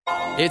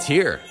It's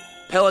here.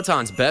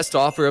 Peloton's best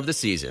offer of the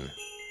season.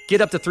 Get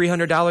up to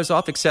 $300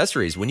 off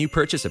accessories when you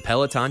purchase a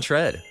Peloton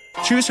tread.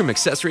 Choose from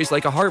accessories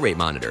like a heart rate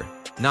monitor,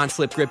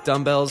 non-slip grip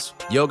dumbbells,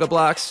 yoga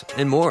blocks,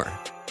 and more.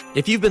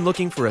 If you've been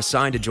looking for a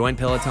sign to join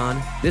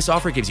Peloton, this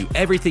offer gives you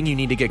everything you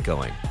need to get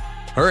going.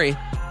 Hurry,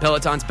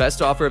 Peloton's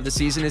best offer of the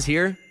season is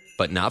here,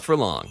 but not for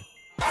long.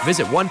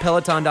 Visit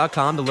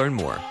onepeloton.com to learn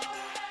more.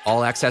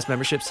 All access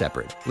membership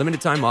separate. Limited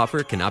time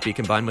offer cannot be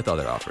combined with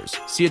other offers.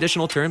 See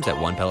additional terms at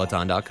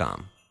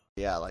onepeloton.com.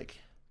 Yeah, like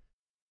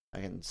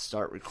I can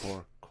start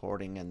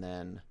recording and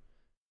then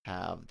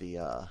have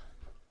the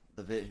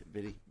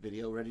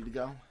video ready to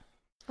go.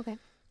 Okay.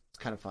 It's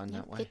kind of fun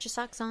that way. Get your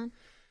socks on.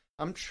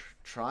 I'm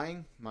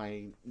trying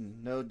my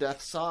no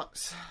death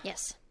socks.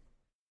 Yes.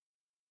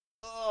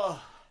 Oh,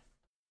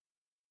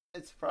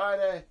 it's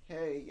Friday.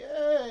 Hey,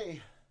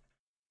 yay!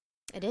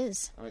 It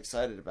is. I'm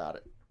excited about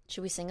it.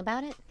 Should we sing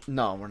about it?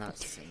 No, we're not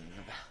singing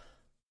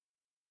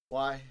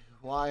about it.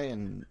 Why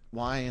in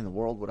the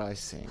world would I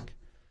sing?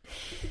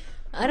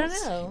 I don't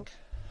know.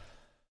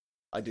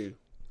 I do.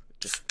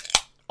 Just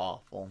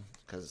awful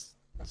because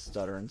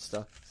stutter and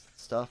stuff.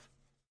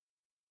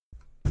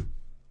 I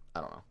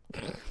don't know.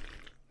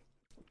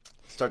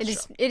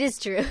 It is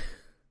true.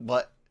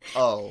 What?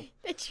 Oh.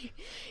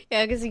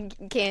 Yeah, because you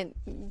can't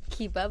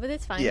keep up, but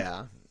it's fine.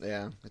 Yeah,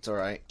 it's all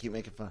right. Keep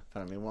making fun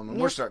of me, woman.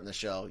 We're starting the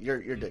show. You're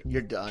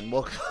done.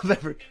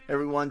 Welcome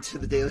everyone to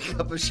the Daily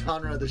Cup of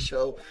Genre, the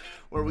show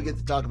where we get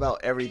to talk about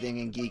everything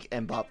in geek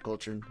and pop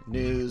culture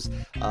news,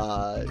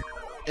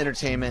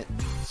 entertainment,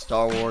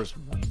 Star Wars,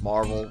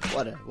 Marvel,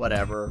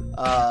 whatever.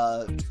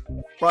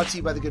 Brought to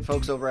you by the good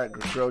folks over at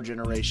Grow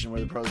Generation,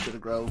 where the pros get to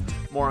grow.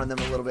 More on them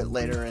a little bit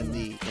later in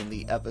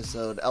the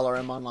episode.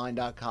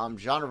 LRMonline.com,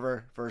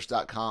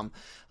 genreverse.com,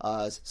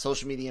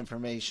 social media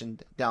information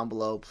down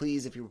below.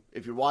 Please, if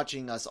you're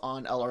watching us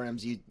on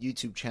LRM's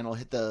YouTube channel,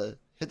 hit the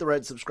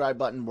red subscribe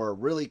button. We're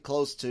really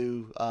close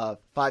to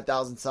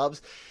 5,000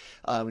 subs.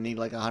 We need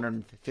like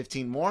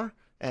 115 more.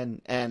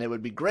 And it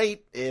would be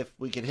great if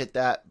we could hit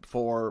that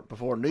before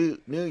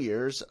New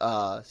Year's.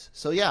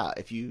 So yeah,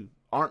 if you're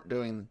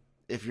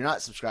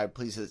not subscribed,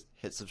 please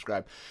hit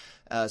subscribe,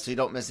 so you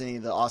don't miss any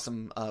of the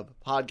awesome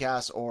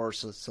podcasts or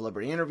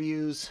celebrity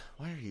interviews.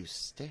 Why are you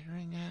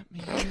staring at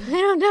me? I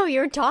don't know.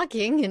 You're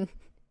talking, and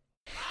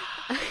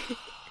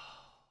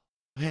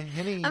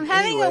I'm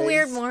having a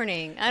weird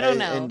morning. I don't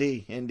know.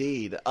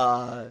 Indeed.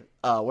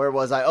 Where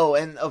was I? Oh,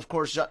 and of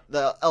course,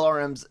 the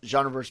LRM's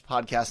Genreverse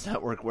Podcast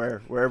Network,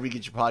 wherever you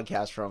get your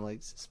podcast from, like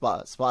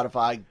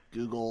Spotify,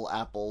 Google,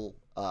 Apple,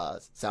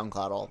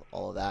 SoundCloud,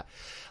 all of that.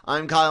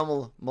 I'm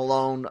Kyle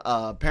Malone,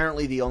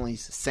 apparently the only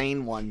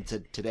sane one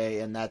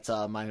today, and that's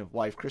my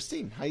wife,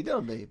 Christine. How you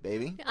doing,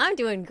 baby? I'm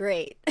doing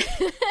great.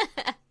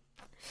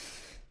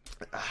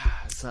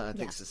 So I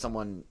think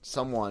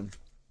someone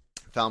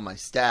found my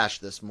stash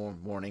this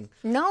morning.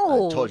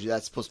 No. I told you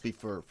that's supposed to be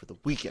for the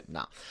weekend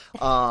now.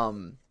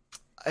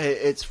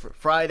 It's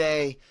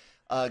Friday,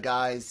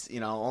 guys.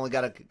 Only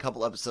got a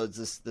couple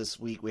episodes this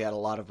week. We had a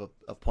lot of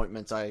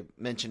appointments. I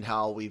mentioned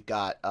how we've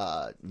got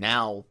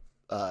now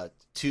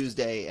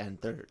Tuesday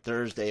and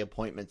Thursday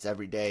appointments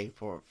every day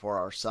for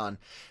our son,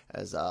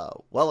 as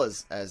well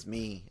as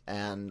me.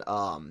 And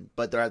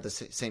but they're at the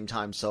same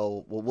time,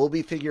 so we'll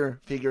be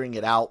figuring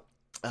it out.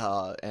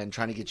 And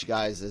trying to get you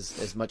guys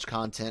as much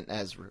content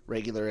as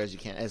regular as you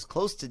can, as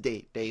close to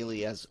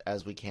daily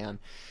as we can,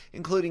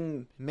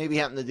 including maybe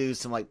having to do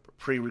some like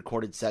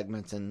pre-recorded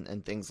segments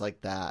and things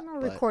like that. Or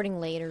recording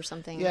late or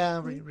something.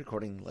 Yeah,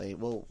 recording late.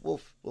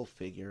 We'll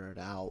figure it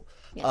out.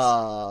 Yes.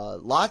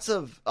 Lots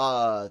of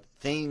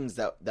things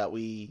that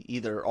we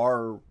either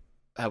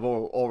have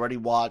already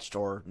watched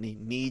or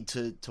need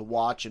to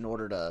watch in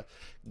order to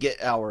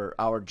get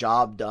our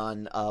job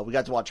done. We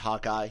got to watch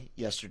Hawkeye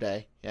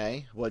yesterday.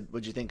 Okay,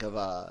 what'd you think of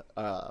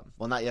well,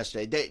 not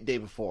yesterday, day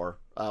before.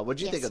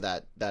 What'd you think of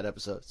that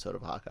episode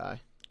of Hawkeye?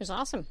 It was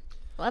awesome.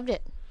 Loved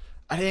it.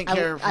 I didn't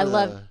care.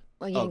 Well,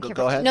 you didn't care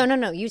go ahead.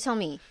 No. You tell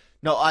me.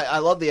 No, I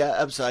love the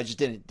episode. I just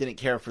didn't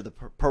care for the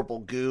purple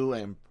goo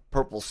and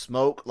purple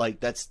smoke. Like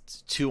that's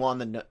too on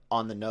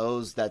the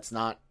nose. That's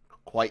not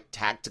quite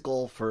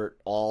tactical for it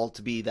all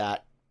to be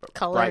that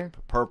color,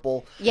 bright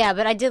purple. Yeah,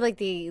 but I did like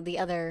the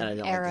other and I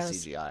don't arrows. Like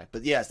the CGI.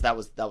 But yes, that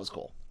was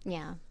cool.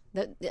 Yeah.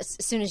 As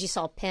soon as you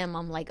saw Pym,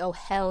 I'm like, oh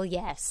hell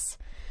yes.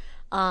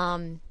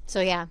 So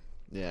yeah,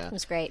 it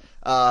was great.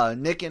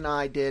 Nick and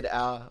I did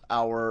our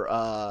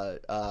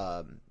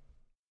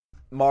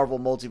Marvel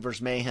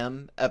Multiverse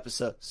Mayhem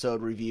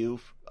episode review,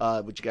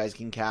 which you guys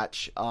can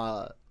catch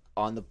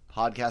on the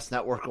podcast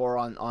network or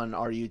on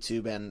our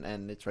YouTube,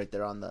 and it's right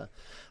there on the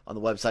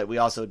website. We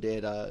also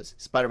did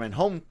Spider-Man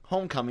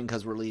Homecoming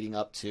because we're leading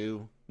up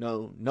to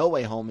No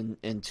Way Home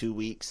in 2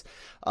 weeks.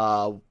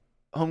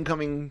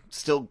 Homecoming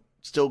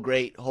still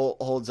great,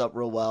 holds up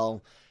real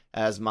well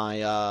as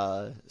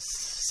my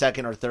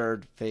second or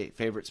third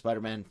favorite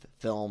Spider-Man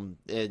film,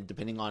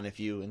 depending on if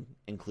you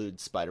include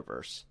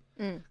Spider-Verse.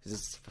 Because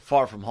it's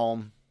Far From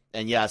Home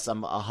yes,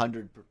 I'm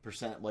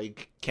 100%. Well,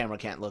 camera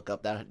can't look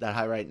up that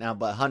high right now,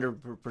 but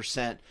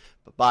 100%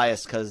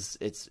 biased because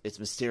it's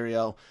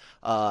Mysterio,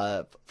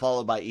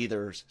 followed by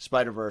either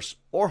Spider-Verse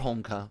or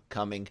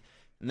Homecoming,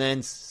 and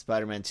then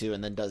Spider-Man 2,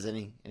 and then does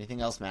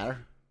anything else matter?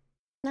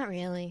 Not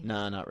really.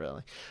 No, not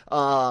really.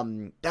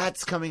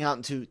 That's coming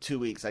out in 2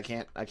 weeks. I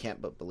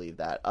can't but believe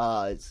that.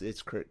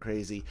 It's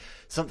crazy.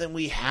 Something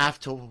we have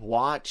to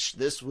watch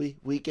this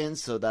weekend,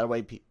 so that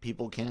way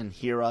people can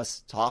hear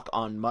us talk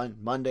on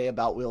Monday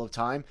about Wheel of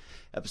Time.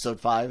 Episode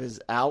 5 is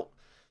out.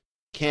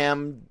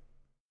 Cam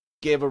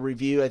gave a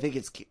review. I think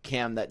it's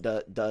Cam that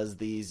does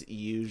these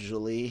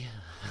usually.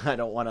 I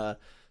don't want to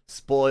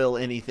spoil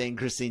anything.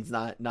 Christine's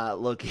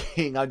not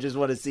looking. I just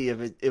want to see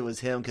if it was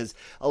him, because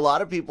a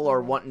lot of people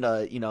are wanting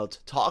to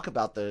to talk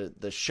about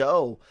the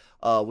show,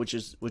 which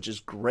is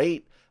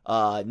great.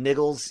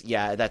 Niggles,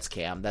 yeah, that's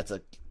Cam. That's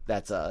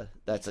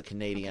a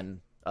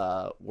Canadian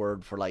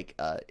word for like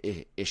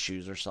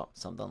issues or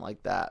something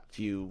like that.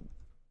 Few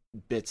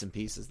bits and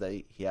pieces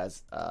that he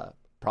has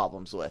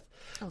problems with.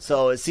 Okay.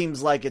 So it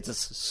seems like it's a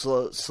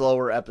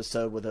slower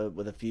episode with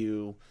a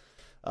few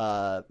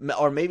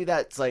or maybe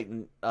that's like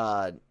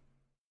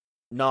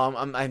no,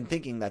 I'm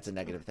thinking that's a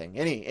negative thing.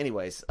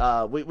 Anyways,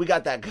 we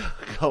got that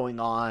going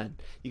on.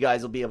 You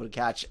guys will be able to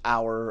catch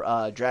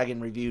our Dragon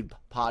Reviewed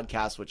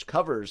podcast, which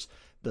covers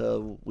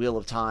the Wheel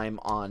of Time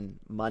on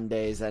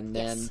Mondays, and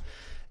then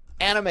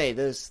anime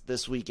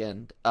this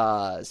weekend.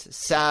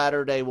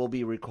 Saturday we'll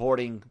be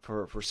recording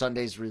for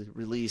Sunday's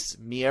release.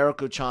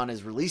 Miyako-chan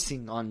is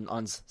releasing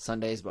on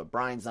Sundays, but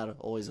Brian's not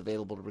always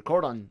available to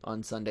record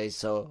on Sundays.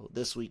 So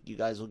this week you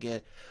guys will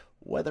get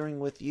Weathering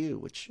with You,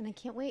 which and I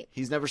can't wait.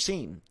 He's never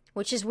seen.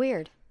 Which is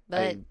weird,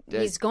 but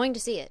he's going to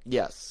see it.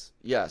 Yes.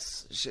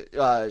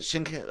 Makoto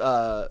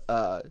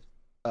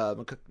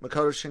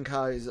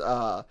Shinkai's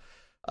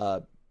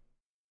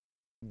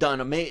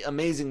done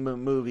amazing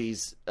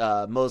movies.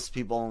 Most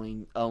people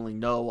only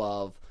know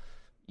of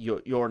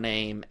Your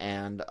Name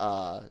and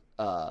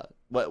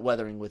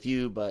Weathering with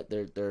You, but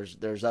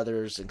there's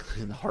others,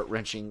 including the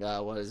heart-wrenching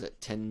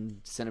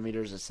 10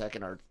 centimeters a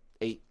second or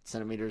 8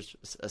 centimeters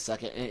a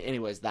second.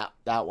 Anyways, that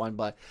one,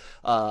 but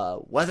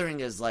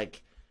Weathering is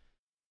like,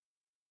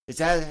 it's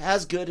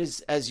as good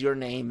as Your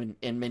Name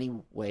in many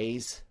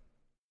ways,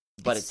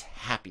 but it's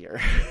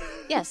happier.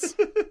 Yes.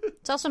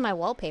 It's also my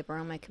wallpaper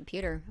on my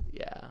computer.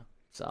 Yeah.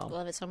 So I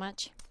love it so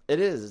much. It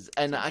is.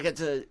 And I get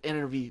to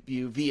interview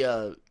you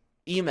via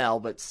email,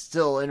 but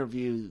still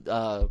interview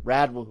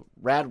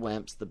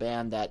Radwimps, the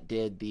band that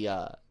did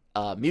the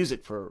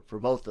music for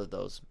both of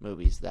those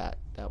movies that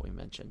we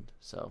mentioned.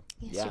 So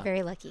yes, yeah. You're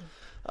very lucky.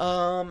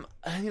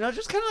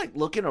 Just kind of like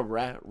looking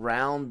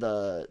around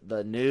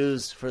the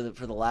news for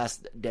the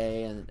last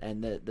day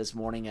and this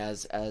morning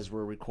as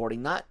we're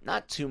recording,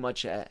 not too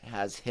much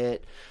has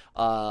hit.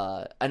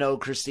 I know,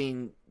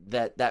 Christine,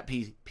 that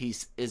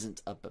piece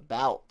isn't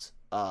about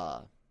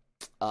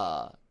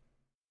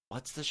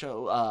what's the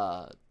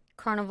show?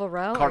 Carnival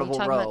Row.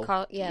 Carnival Are you Row.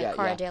 talking about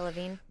Cara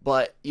Delevingne?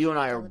 But you and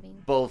I are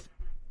both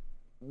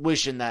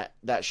wishing that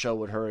show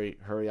would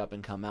hurry up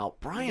and come out.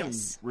 Brian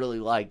really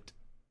liked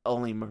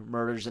Only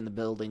Murders in the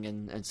Building,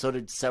 and so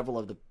did several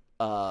of the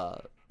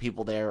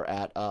people there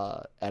at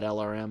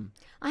LRM.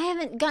 I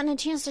haven't gotten a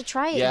chance to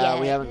try it yet. Yeah,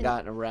 we haven't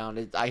gotten around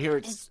it. I hear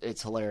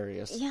it's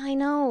hilarious. Yeah, I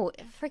know.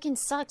 It freaking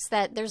sucks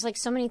that there's like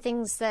so many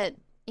things that,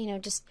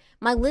 just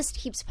my list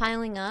keeps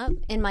piling up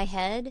in my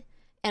head,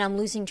 and I'm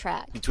losing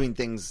track. Between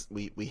things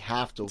we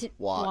have to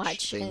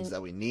watch, things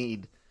that we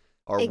need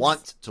or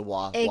want to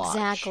watch.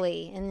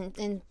 Exactly.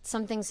 And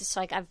some things, it's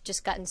like I've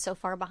just gotten so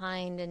far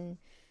behind, and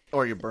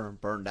or you're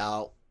burned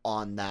out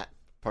on that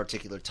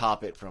particular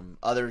topic from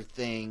other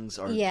things,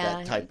 or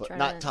that type of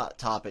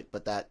topic,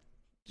 but that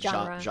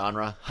genre.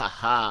 Genre.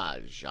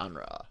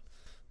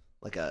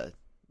 Like a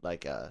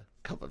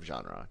cup of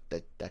genre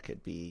that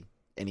could be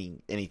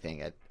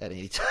anything at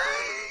any time.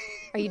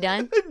 Are you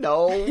done?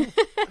 No.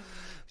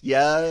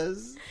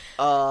 Yes.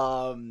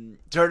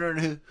 Turner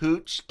and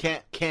Hooch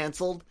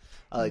canceled.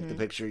 I like the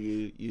picture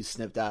you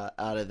snipped out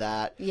of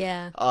that.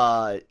 Yeah.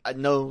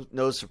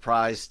 No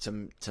surprise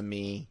to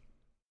me,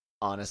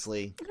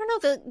 honestly. I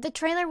don't know. The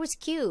trailer was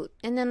cute,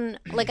 and then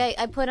like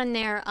I put on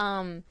there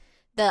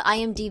the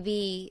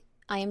IMDb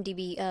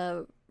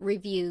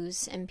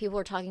reviews, and people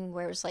were talking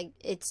where it was like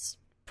it's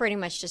pretty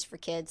much just for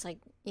kids. Like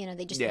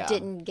they just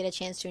didn't get a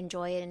chance to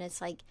enjoy it, and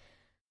it's like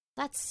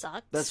that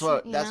sucks. That's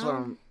what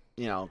I'm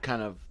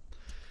kind of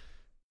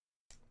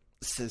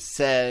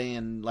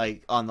saying,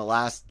 like on the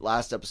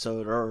last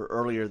episode or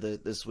earlier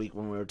this week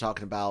when we were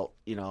talking about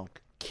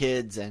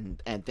kids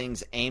and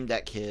things aimed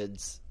at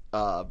kids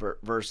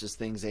versus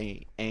things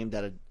aimed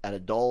at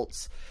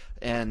adults,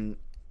 and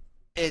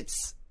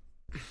it's,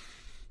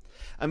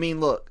 I mean,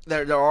 look,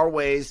 there are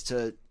ways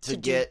to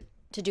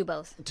do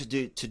both.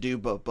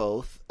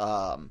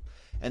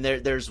 And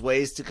there's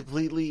ways to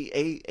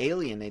completely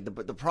alienate them.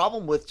 But the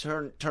problem with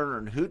Turner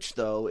and Hooch,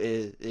 though,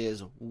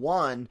 is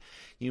one,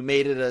 you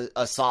made it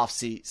a soft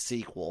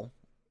sequel.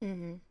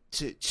 Mm-hmm.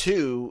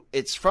 Two,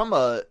 it's from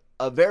a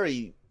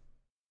very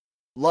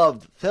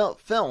loved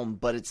film,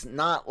 but it's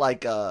not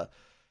like I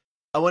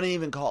wouldn't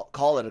even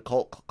call it a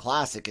cult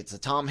classic. It's a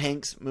Tom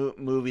Hanks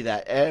movie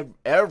that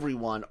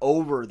everyone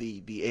over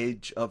the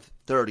age of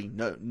 30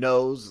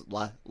 knows,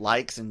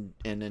 likes, and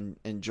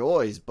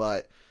enjoys,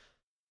 but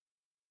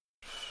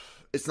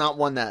it's not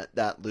one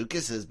that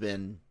Lucas has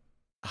been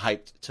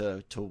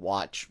hyped to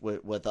watch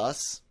with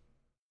us.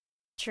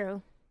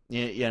 True.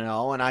 You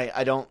know, and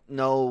I don't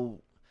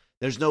know.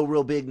 There's no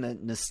real big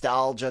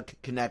nostalgia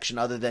connection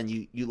other than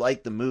you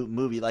like the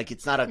movie. Like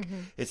it's not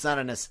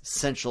an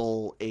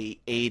essential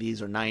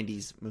 80s or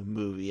 90s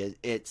movie.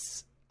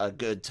 It's a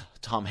good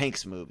Tom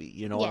Hanks movie.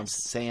 You know what I'm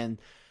saying?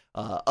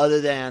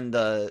 Other than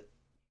the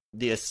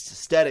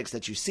aesthetics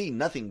that you see,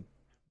 nothing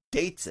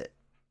dates it.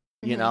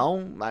 You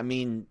know, I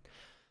mean,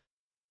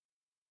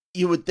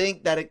 you would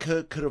think that it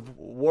could have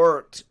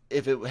worked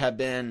if it had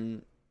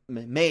been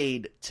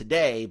made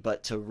today,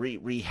 but to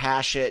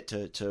rehash it,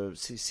 to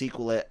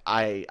sequel it,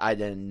 I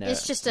didn't.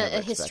 It's just a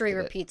history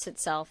repeats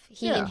itself.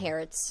 He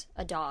inherits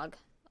a dog.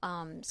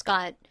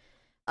 Scott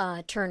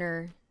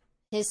Turner,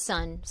 his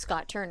son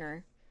Scott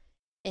Turner,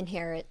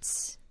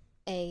 inherits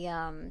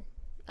a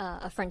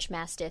French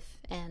Mastiff,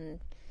 and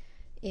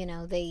you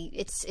know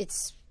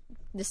it's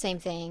the same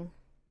thing,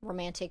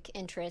 romantic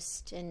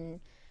interest, and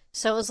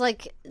so it was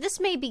like this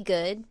may be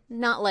good,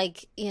 not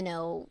like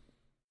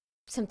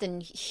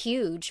something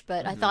huge,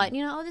 but I thought,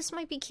 this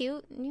might be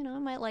cute. I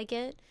might like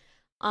it.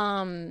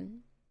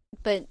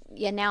 But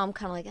yeah, now I'm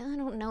kind of like, I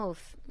don't know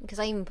because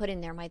I even put in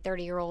there my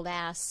 30-year-old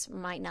ass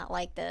might not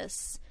like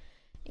this.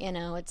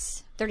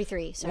 It's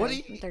 33.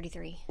 Sorry,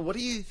 33. What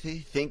do you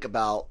think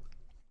about?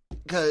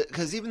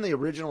 Because even the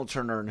original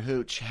Turner and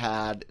Hooch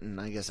had, and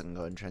I guess I can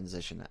go ahead and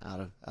transition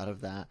out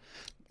of that.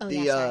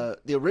 The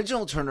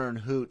original Turner and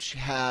Hooch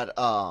had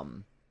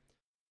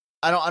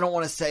I don't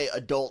want to say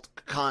adult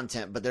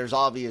content, but there's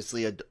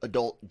obviously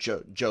adult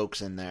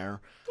jokes in there.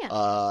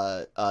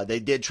 Yeah. They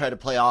did try to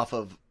play off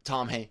of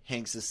Tom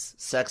Hanks'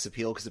 sex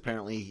appeal because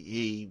apparently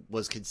he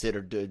was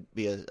considered to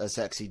be a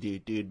sexy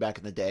dude back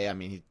in the day. I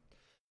mean,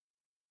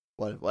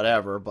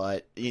 whatever,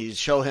 but you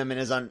show him in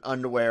his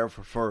underwear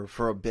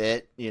for a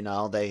bit.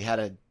 They had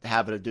a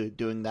habit of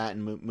doing that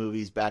in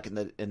movies back in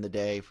the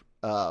day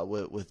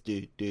with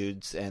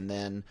dudes, and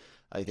then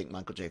I think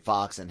Michael J.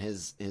 Fox and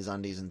his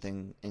undies and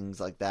things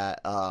like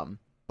that.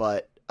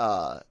 But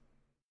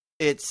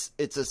it's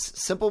a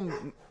simple.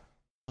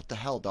 What the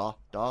hell,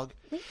 dog?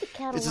 Leave the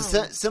cat it's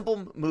alone. A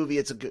simple movie.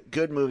 It's a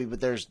good movie,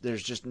 but there's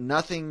just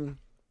nothing.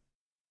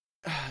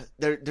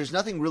 There's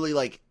nothing really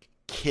like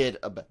kid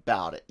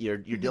about it. You're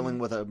dealing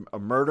with a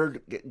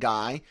murdered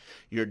guy.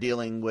 You're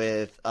dealing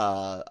with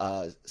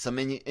some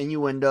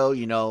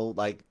innuendo.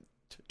 Like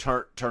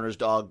Turner's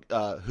dog,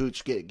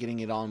 Hooch, getting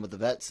it on with the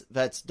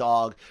vet's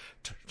dog.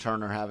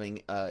 Turner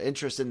having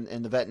interest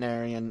in the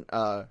veterinarian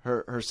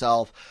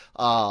herself.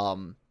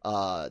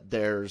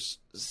 There's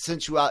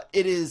sensuality.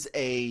 It is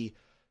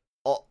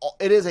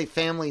a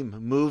family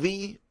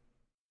movie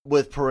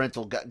with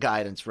parental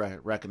guidance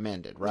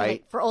recommended,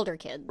 right? For older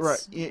kids,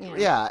 right?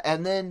 Yeah.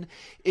 And then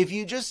if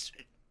you just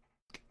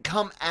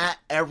come at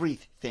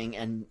everything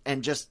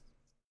and just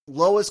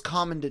lowest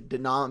common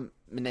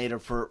denominator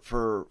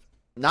for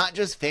not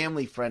just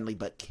family friendly,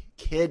 but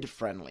kid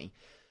friendly.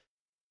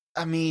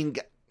 I mean,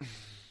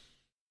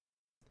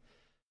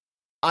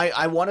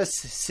 I want to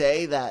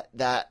say that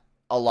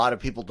a lot of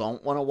people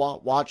don't want to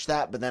watch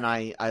that, but then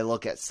I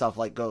look at stuff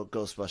like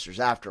Ghostbusters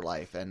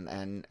Afterlife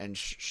and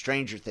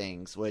Stranger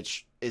Things,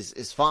 which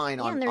is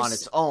fine on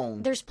its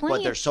own. There's plenty,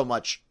 but there's so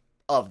much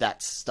of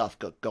that stuff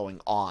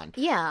going on.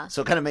 Yeah.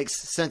 So it kind of makes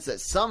sense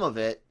that some of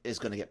it is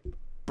going to get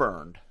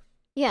burned.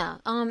 Yeah,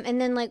 and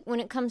then like when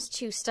it comes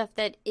to stuff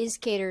that is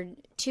catered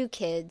to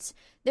kids,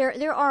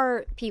 there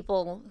are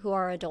people who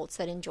are adults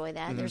that enjoy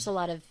that. Mm-hmm. There's a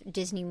lot of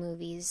Disney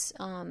movies.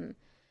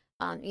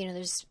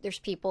 There's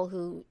people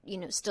who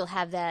still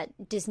have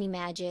that Disney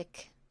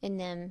magic in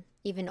them,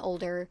 even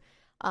older.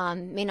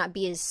 May not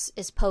be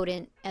as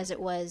potent as it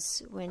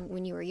was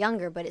when you were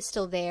younger, but it's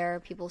still there.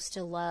 People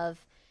still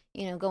love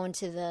going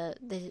to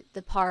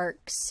the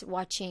parks,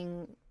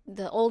 watching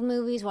the old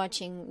movies,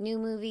 watching new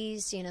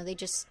movies.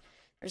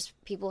 There's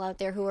people out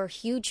there who are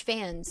huge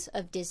fans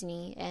of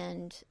Disney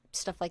and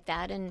stuff like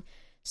that. And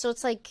so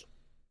it's like,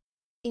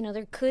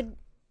 there could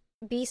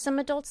be some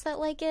adults that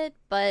like it,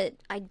 but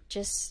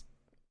there's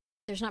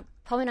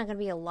probably not going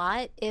to be a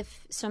lot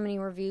if so many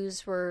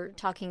reviews were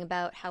talking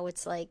about how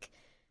it's like,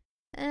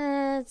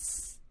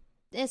 it's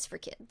for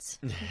kids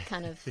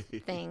kind of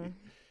thing.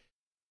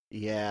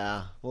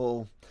 Yeah.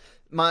 Well,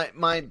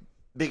 my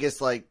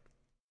biggest,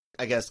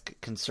 I guess,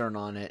 concern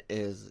on it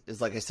is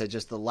like I said,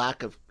 just the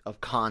lack of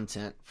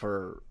content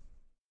for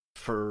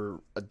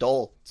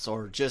adults,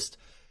 or just,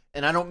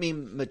 and I don't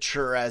mean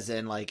mature as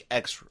in like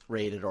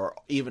X-rated or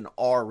even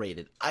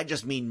R-rated. I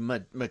just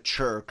mean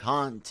mature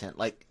content,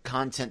 like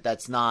content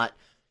that's not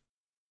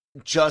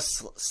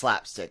just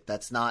slapstick,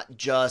 that's not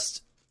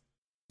just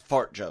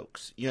fart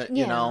jokes.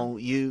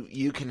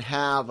 You can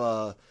have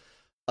a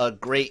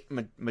great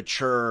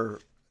mature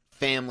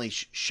family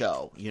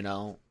show,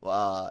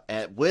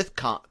 and with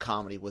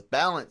comedy, with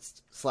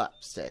balanced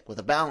slapstick, with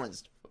a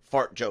balanced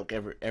fart joke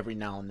every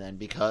now and then,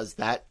 because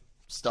that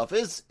stuff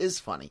is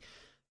funny.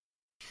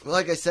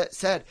 Like I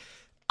said,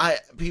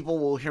 people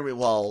will hear me.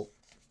 Well,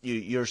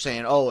 you're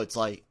saying, oh, it's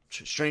like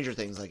Stranger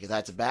Things, like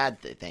that's a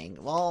bad thing.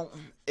 Well,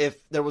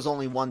 if there was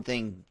only one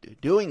thing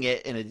doing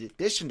it in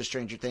addition to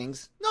Stranger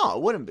Things, no,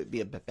 it wouldn't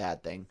be a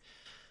bad thing.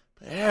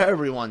 But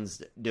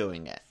everyone's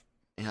doing it.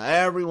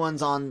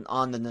 Everyone's on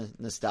the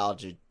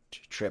nostalgia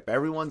trip.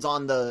 Everyone's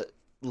on the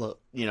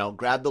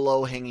grab the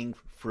low hanging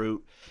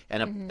fruit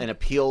and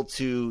appeal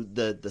to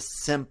the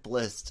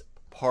simplest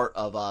part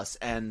of us.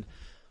 And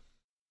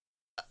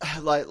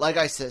like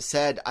I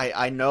said,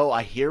 I know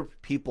I hear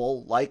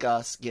people like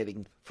us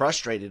getting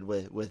frustrated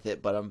with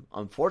it, but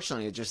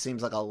unfortunately, it just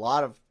seems like a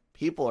lot of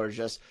people are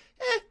just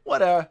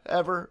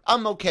whatever.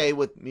 I'm okay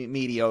with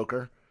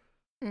mediocre,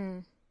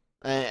 and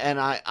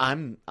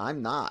I'm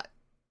not.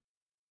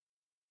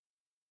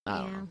 I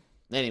don't know.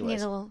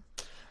 Anyways,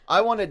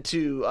 I wanted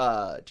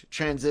to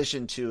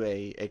transition to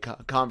a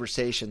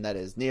conversation that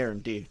is near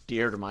and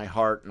dear to my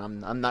heart,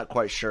 and I'm not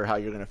quite sure how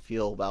you're going to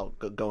feel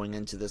about going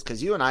into this,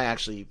 because you and I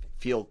actually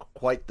feel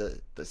quite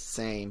the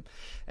same.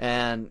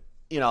 And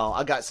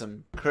I got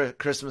some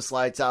Christmas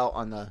lights out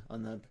on the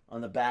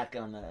back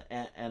on the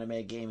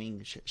anime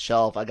gaming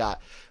shelf. I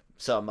got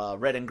some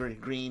red and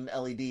green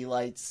LED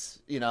lights,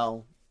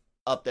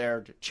 up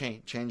there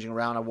changing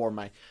around. I wore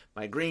my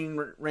Green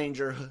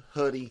Ranger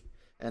hoodie,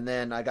 and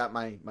then I got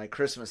my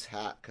Christmas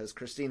hat, because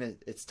Christina,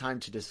 it's time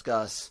to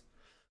discuss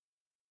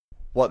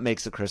what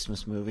makes a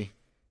Christmas movie.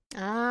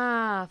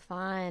 Ah,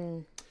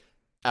 fun.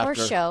 Or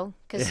show,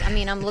 because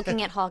I'm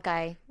looking at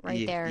Hawkeye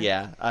there.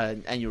 Yeah,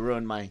 and you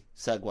ruined my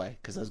segue,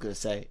 because I was going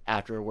to say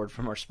after a word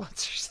from our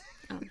sponsors.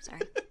 Oh, I'm sorry.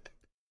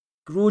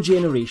 Grow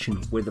Generation,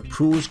 where the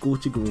pros go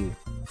to grow.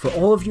 For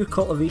all of your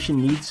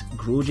cultivation needs,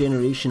 Grow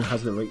Generation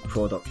has the right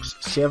products,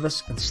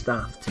 service and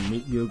staff to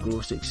make your grow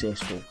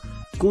successful.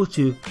 Go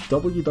to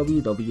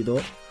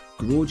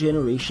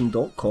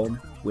www.growgeneration.com,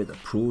 where the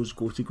pros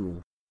go to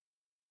grow.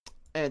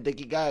 And thank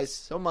you guys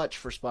so much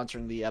for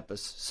sponsoring the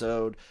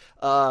episode.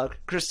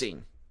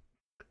 Christine,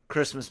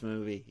 Christmas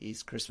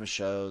movies, Christmas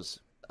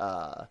shows.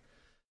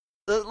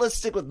 Let's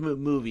stick with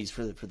movies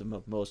for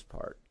the most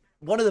part.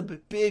 One of the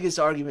biggest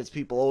arguments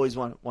people always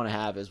want to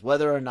have is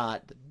whether or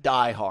not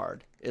Die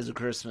Hard is a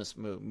Christmas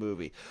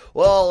movie.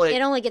 Well,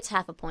 it only gets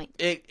half a point.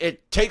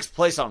 It takes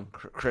place on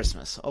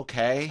Christmas,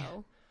 okay?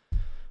 Oh.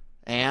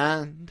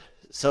 And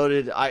so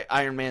did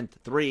Iron Man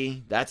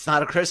 3. That's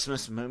not a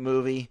Christmas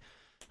movie.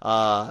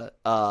 It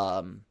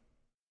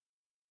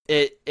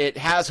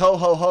has ho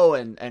ho ho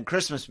and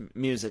Christmas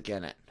music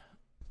in it.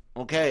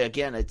 Okay,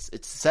 again, it's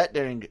set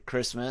during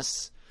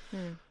Christmas.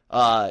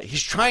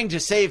 He's trying to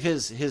save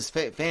his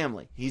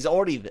family. He's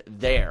already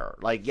there.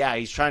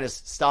 He's trying to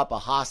stop a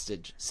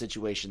hostage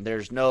situation.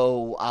 There's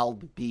no I'll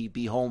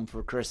be home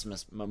for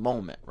Christmas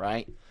moment,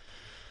 right?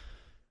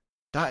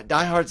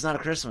 Die Hard's not a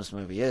Christmas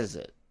movie, is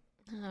it?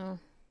 No.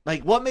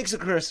 What makes a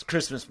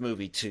Christmas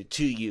movie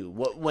to you?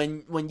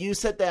 When you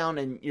sit down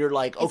and you're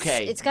like,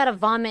 okay, it's got to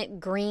vomit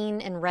green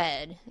and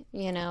red.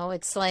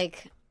 It's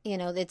like.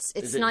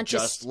 It's not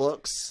just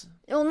looks.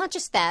 Well, not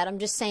just that. I'm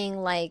just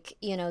saying,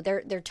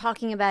 they're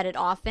talking about it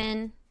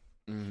often.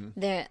 Mm-hmm.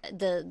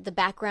 The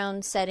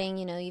background setting.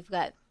 You've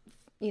got,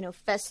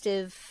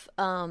 festive,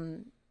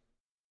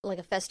 like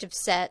a festive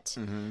set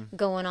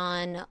going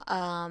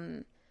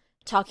on.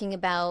 Talking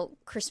about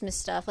Christmas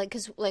stuff,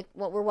 because what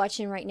we're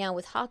watching right now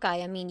with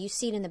Hawkeye. You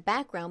see it in the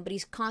background, but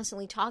he's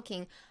constantly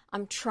talking.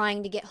 I'm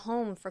trying to get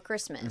home for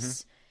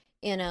Christmas.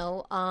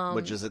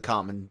 Which is a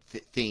common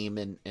theme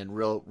in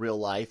real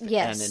life,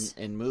 yes,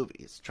 and in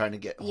movies, trying to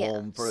get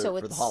home for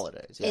the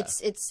holidays. Yeah.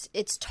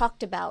 It's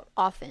talked about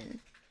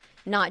often,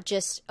 not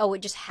just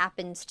it just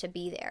happens to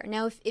be there.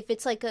 Now, if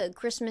it's like a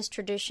Christmas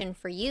tradition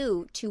for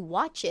you to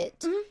watch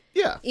it,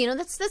 yeah,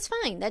 that's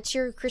fine. That's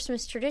your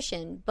Christmas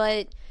tradition.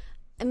 But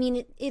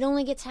it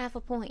only gets half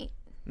a point.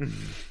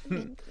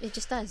 it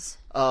just does.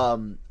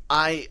 I'm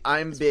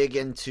big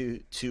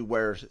into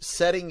where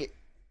setting.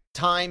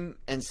 Time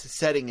and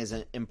setting is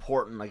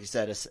important, like you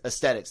said,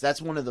 aesthetics.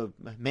 That's one of the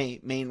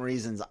main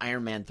reasons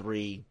Iron Man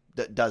 3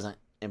 doesn't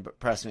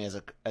impress me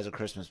as a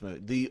Christmas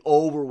movie. The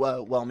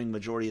overwhelming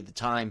majority of the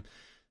time,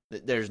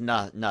 there's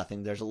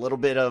nothing. There's a little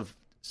bit of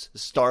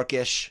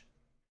Starkish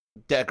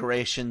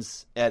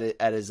decorations at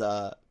his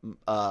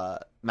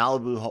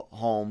Malibu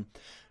home,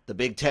 the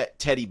big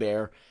teddy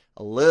bear,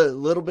 a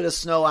little bit of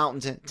snow out in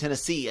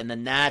Tennessee, and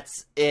then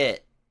that's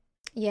it.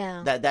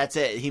 Yeah, that's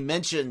it. He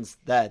mentions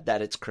that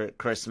it's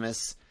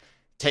Christmas.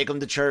 Take them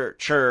to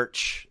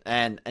church,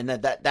 and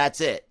that's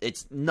it.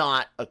 It's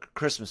not a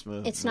Christmas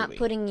movie. It's not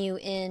putting you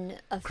in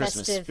a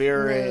Christmas festive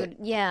spirit.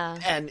 mood. Yeah,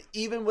 and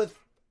even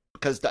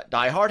because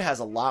Die Hard has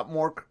a lot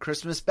more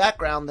Christmas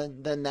background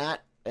than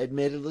that,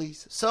 admittedly.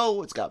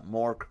 So it's got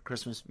more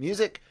Christmas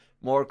music,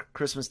 more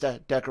Christmas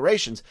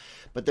decorations,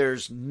 but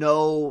there's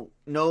no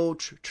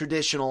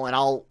traditional, and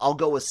I'll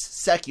go with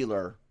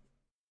secular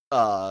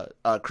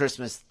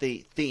Christmas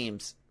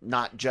themes,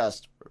 not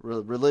just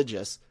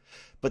religious,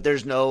 but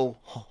there's no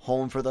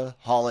home for the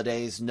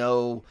holidays,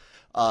 no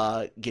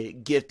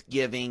gift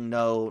giving,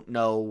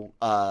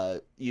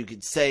 no you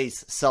could say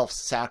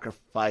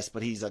self-sacrifice,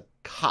 but he's a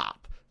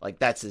cop, like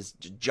that's his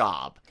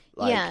job.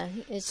 Like,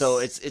 yeah, so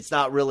it's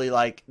not really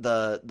like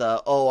the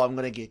I'm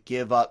gonna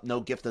give up, no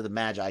gift of the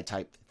magi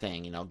type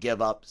thing, give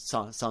up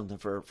something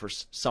for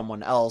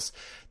someone else.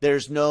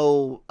 There's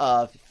no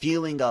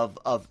feeling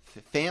of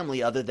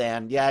family other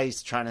than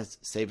he's trying to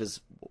save his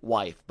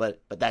wife,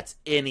 but that's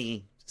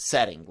any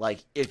setting.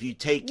 Like if you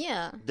take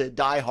the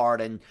Die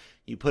Hard and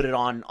you put it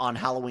on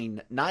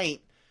Halloween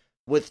night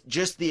with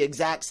just the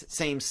exact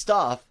same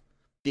stuff,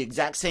 the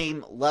exact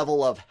same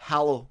level of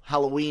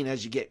Halloween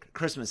as you get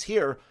Christmas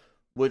here.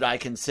 Would I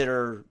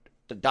consider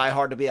the Die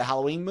Hard to be a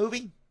Halloween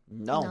movie?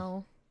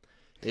 No.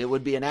 It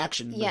would be an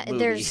action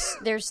movie.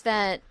 There's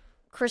that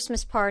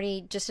Christmas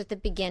party just at the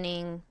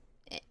beginning.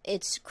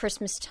 It's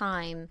Christmas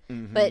time,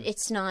 but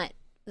it's not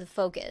the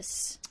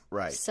focus.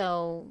 Right.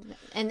 So,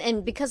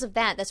 and because of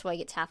that, that's why it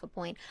gets half a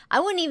point.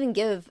 I wouldn't even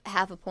give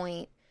half a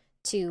point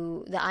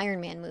to the Iron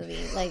Man movie.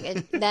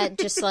 Like, that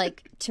just,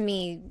 like, to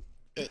me,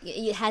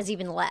 it has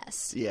even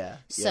less. Yeah.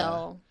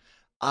 So.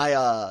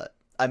 I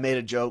made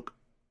a joke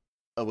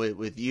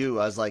with you.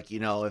 I was like,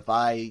 if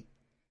I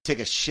take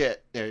a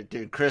shit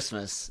during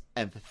Christmas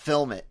and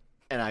film it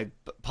and I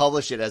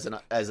publish it as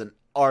an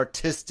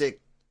artistic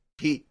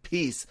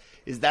piece,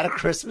 is that a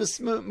Christmas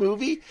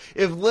movie?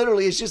 If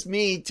literally it's just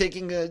me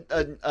taking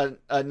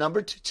a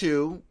number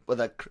 2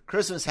 with a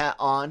Christmas hat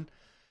on,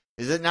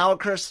 is it now a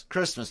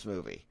Christmas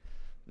movie?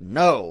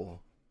 No.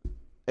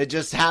 It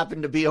just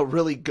happened to be a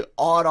really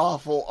odd,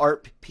 awful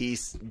art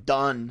piece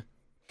done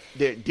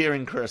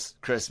during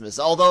Christmas.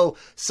 Although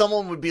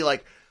someone would be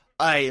like,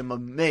 I am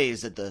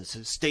amazed at the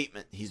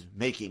statement he's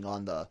making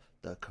on the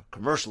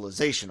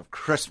commercialization of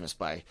Christmas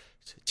by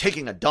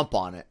taking a dump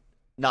on it.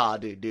 Nah,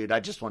 dude, I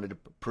just wanted to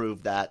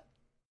prove that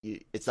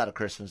it's not a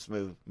Christmas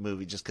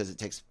movie just because it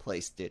takes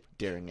place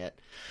during it.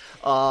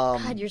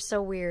 God, you're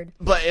so weird.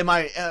 But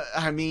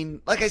I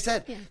mean, like I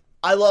said,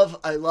 I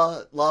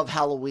love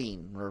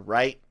Halloween,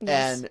 right?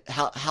 Yes. And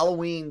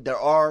Halloween, there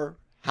are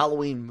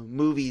Halloween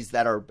movies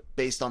that are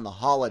based on the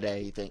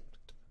holiday. You think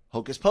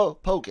Hocus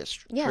Pocus,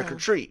 Trick or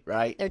Treat,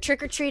 right? They're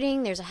trick or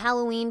treating. There's a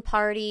Halloween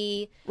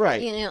party,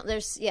 right?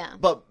 There's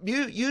But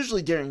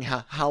usually during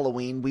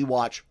Halloween, we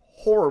watch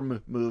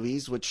horror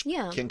movies, which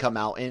can come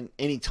out in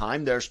any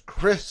time. There's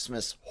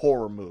Christmas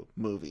horror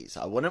movies.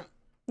 I wouldn't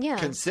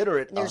consider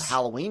it a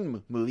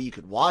Halloween movie. You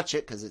could watch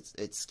it because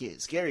it's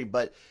scary,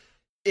 but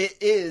it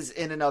is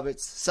in and of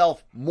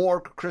itself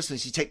more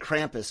Christmas. You take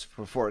Krampus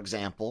for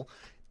example.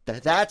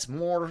 That's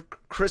more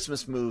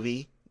Christmas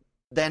movie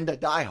than the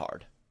Die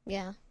Hard.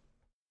 Yeah.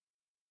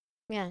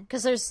 Yeah,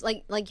 because there's,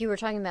 like you were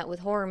talking about with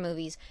horror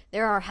movies,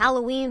 there are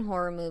Halloween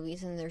horror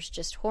movies and there's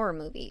just horror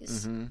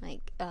movies.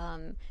 Like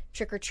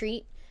Trick or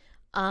Treat,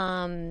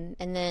 and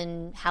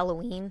then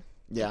Halloween.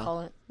 Yeah.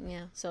 Call it.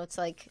 Yeah, so it's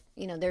like,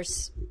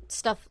 there's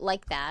stuff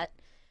like that.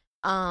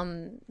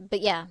 But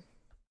yeah.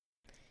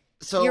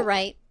 So you're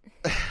right.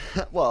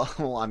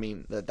 Well, I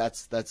mean,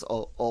 that's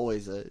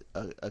always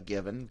a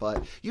given,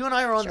 but you and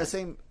I are on the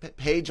same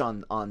page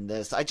on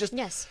this.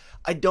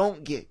 I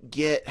don't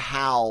get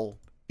how,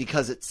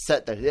 because it's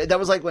set there. That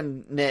was like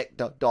when Nick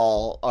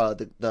Dahl,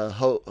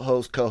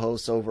 the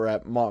co-host over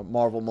at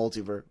Marvel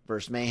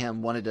Multiverse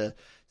Mayhem, wanted to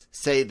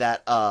say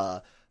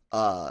that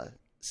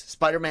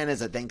Spider-Man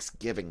is a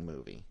Thanksgiving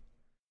movie.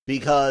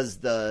 Because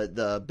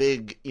the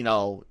big,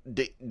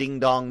 ding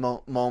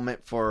dong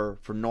moment for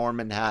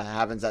Norman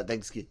happens at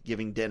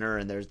Thanksgiving dinner,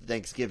 and there's the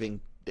Thanksgiving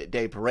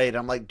Day parade.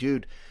 I'm like,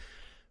 dude,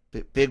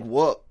 big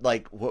whoop.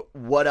 Like,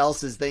 what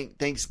else is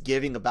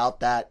Thanksgiving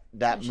about that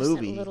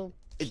movie?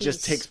 It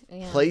just takes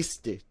place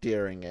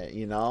during it,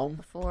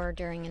 Before,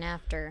 during, and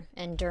after.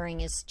 And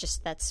during is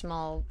just that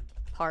small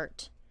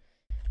part,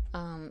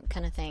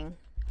 kind of thing.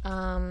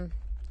 Okay,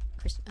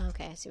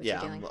 I see what you're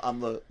doing.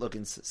 I'm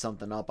looking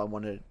something up. I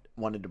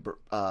wanted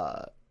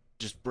to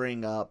just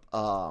bring up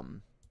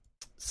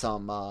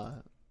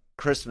some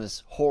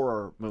Christmas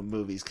horror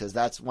movies, because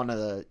that's one of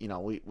the,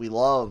 we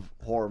love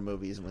horror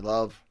movies and we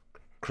love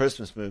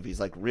Christmas movies,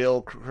 like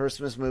real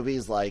Christmas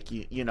movies, like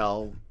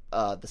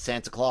the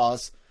Santa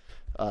Claus,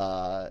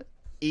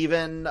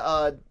 even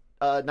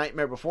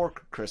Nightmare Before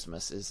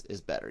Christmas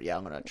is better. Yeah,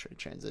 I'm gonna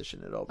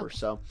transition it over. Okay.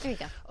 So there you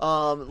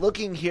go.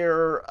 Looking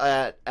here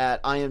at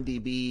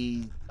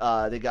IMDb,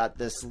 they got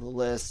this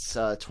list: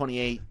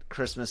 28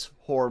 Christmas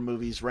horror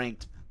movies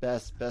ranked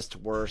best to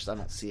worst. I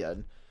don't see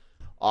an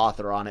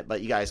author on it,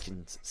 but you guys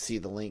can see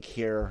the link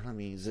here. Let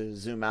me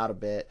zoom out a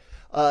bit.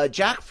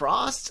 Jack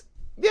Frost.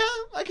 Yeah,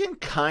 I can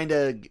kind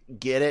of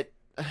get it.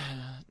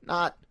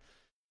 Not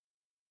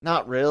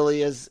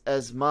really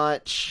as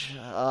much.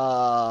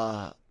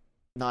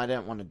 No, I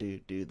didn't want to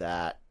do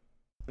that.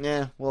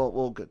 Yeah,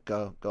 we'll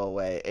go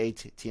away.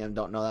 ATM,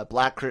 don't know that.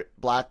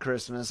 Black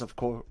Christmas, of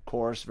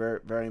course,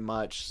 very very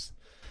much.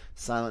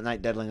 Silent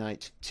Night, Deadly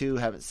Night 2.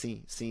 Haven't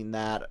seen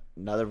that.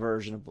 Another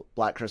version of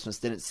Black Christmas.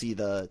 Didn't see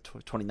the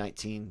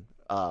 2019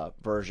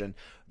 version.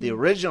 The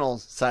original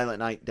Silent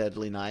Night,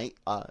 Deadly Night.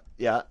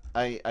 Yeah,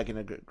 I can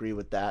agree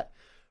with that.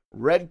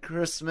 Red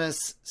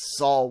Christmas,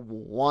 saw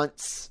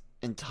once,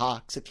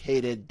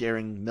 intoxicated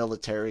during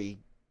military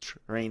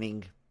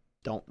training.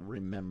 Don't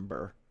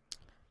remember.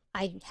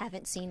 I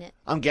haven't seen it.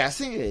 I'm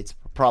guessing it's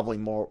probably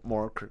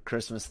more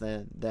Christmas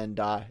than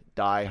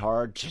Die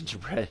Hard.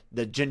 Gingerbread,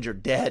 the Ginger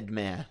Dead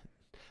Man.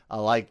 I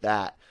like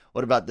that.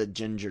 What about the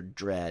Ginger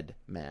Dread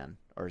Man?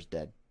 Or is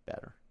Dead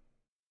better?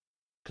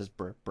 Because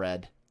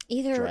bread.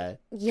 Either,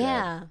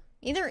 yeah.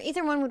 Dread.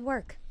 Either one would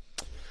work.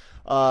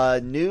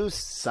 New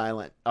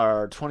Silent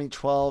or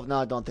 2012. No,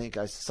 I don't think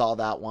I saw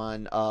that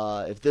one.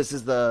 If this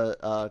is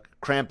the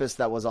Krampus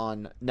that was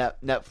on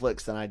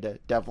Netflix, then I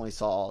definitely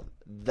saw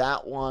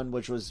that one,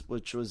 which was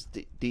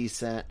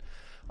decent.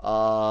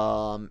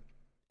 Anna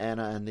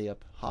and the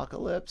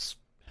Apocalypse.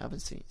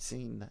 Haven't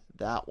seen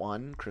that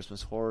one.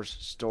 Christmas Horror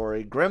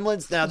Story.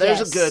 Gremlins. Now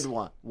there's a good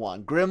one.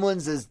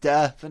 Gremlins is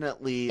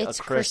definitely it's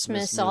a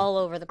Christmas movie. All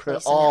over the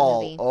place.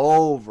 All in that movie.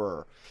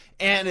 over.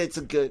 And it's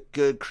a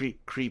good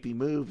creepy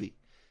movie.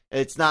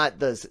 It's not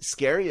the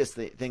scariest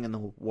thing in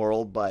the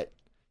world, but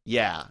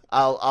yeah,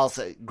 I'll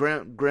say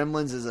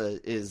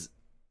Gremlins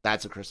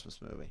that's a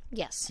Christmas movie.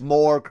 Yes,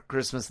 more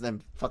Christmas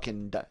than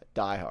fucking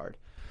Die Hard.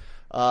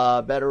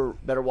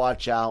 Better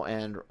watch out,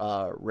 and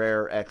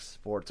Rare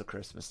Exports a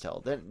Christmas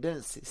Tale.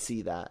 Didn't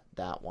see that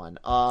one.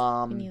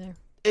 Me neither.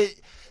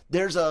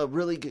 There's a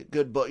really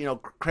good book. You know,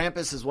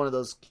 Krampus is one of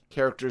those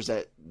characters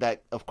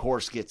that of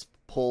course gets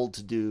pulled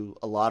to do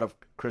a lot of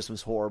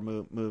Christmas horror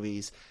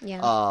movies,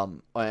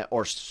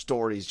 or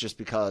stories, just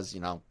because,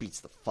 you know, beats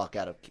the fuck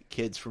out of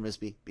kids for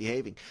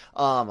misbehaving.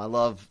 I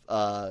love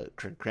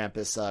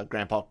Krampus,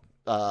 Grandpa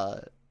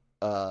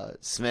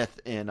Smith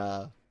in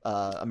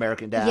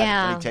American Dad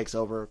when he takes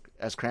over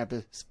as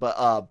Krampus.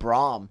 But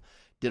Brom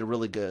did a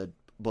really good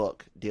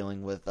book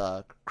dealing with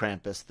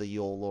Krampus, the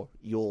Yule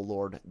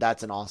Lord.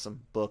 That's an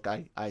awesome book.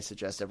 I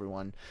suggest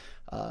everyone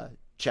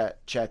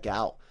check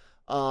out.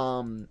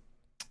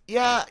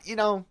 Yeah, you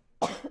know,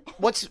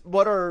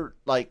 what are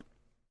like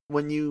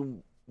when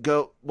you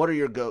go? What are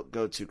your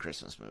go-to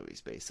Christmas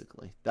movies?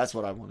 Basically, that's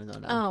what I want to know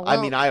now. Oh, well, I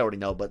mean, I already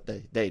know, but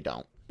they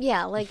don't.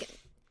 Yeah, like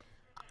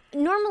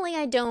normally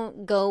I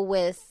don't go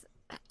with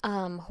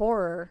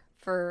horror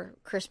for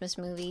Christmas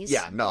movies.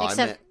 Yeah, no,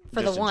 except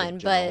for the one.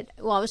 But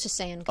I was just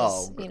saying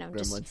because Gremlins,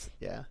 just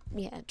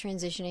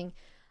transitioning.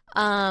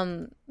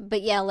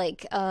 But yeah,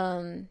 like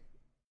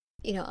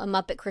you know, A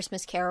Muppet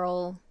Christmas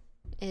Carol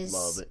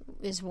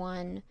is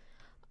one.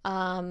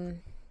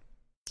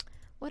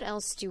 What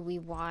else do we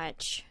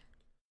watch?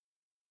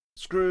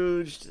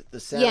 Scrooged, the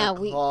Santa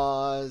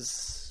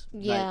Claus,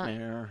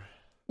 Nightmare.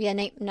 Yeah,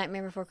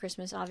 Nightmare Before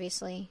Christmas.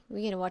 Obviously,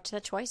 we get to watch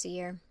that twice a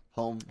year.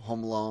 Home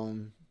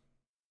Alone.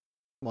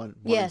 One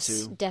yes,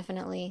 and two.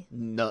 Definitely.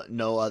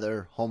 No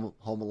other Home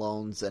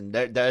Alones, and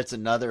that's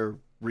another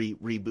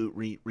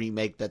reboot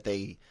remake that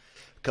they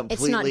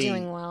completely it's not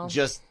doing well.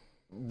 Just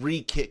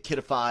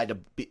re-kitified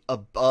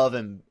above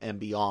and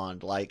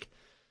beyond. Like,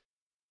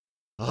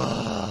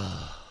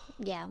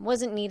 yeah,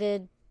 wasn't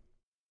needed.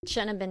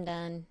 Shouldn't have been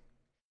done.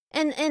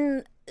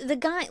 And the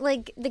guy,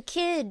 like the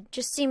kid,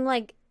 just seemed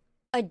like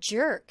a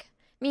jerk.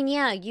 I mean,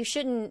 yeah, you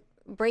shouldn't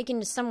break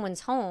into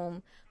someone's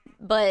home,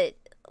 but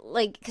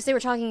like, because they were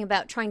talking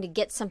about trying to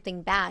get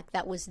something back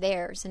that was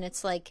theirs, and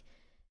it's like,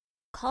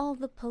 call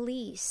the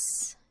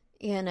police,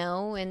 you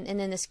know. And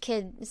then this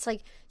kid, it's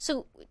like,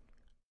 so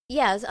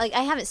yeah, it's like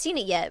I haven't seen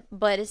it yet,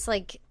 but it's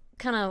like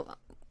kind of,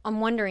 I'm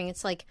wondering,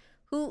 it's like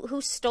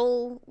who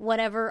stole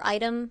whatever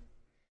item,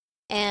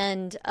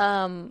 and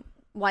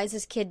why is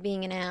this kid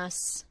being an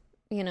ass,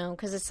 you know?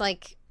 Because it's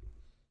like,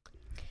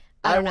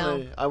 I don't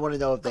know. I want to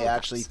know if they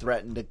actually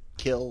threatened to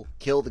kill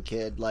the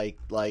kid like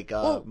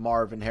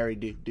Marv and Harry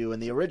do in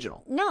the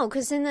original. No,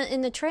 because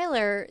in the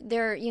trailer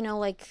they're, you know,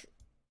 like,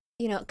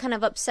 you know, kind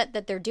of upset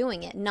that they're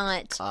doing it.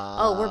 Not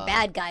we're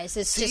bad guys.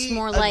 It's just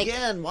more like,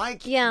 again, why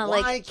can't we?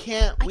 I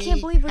can't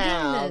believe we're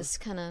doing this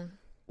kind of.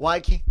 Why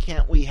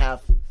can't we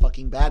have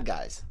fucking bad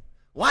guys?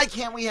 Why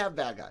can't we have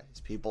bad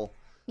guys, people?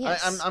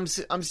 Yes.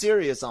 I'm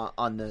serious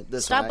on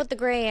this. Stop with the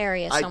gray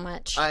area so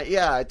much.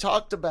 I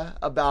talked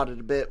about it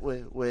a bit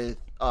with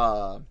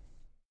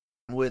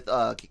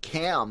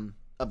Cam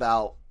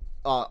about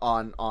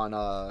on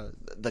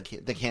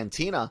the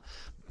cantina,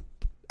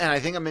 and I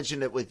think I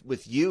mentioned it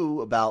with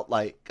you about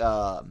like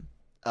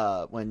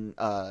when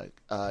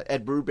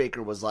Ed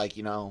Brubaker was like,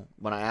 you know,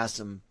 when I asked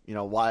him, you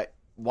know,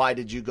 why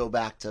did you go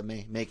back to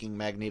making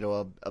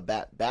Magneto a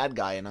bad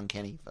guy in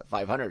Uncanny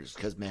 500?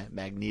 Because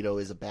Magneto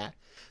is a bad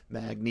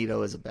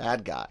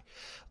guy.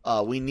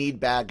 We need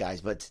bad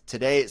guys, but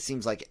today it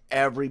seems like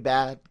every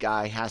bad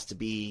guy has to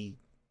be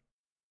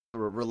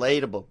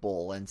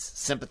relatable and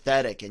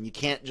sympathetic, and you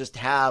can't just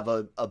have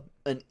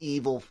an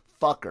evil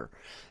fucker.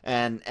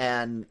 And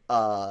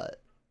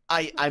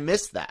I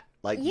miss that.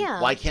 Like,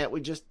 why can't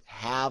we just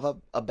have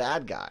a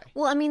bad guy?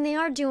 Well, I mean, they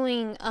are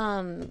doing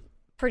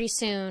pretty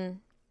soon.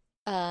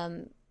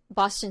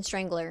 Boston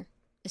Strangler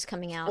is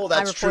coming out. Well,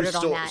 that's I reported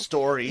true on that.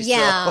 story.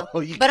 Yeah,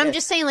 so but I'm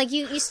just saying, like,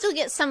 you still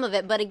get some of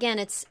it, but again,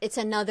 it's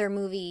another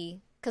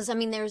movie, because I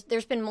mean,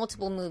 there's been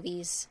multiple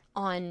movies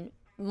on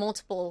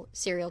multiple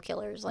serial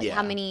killers. Like,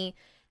 how many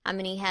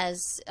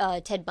has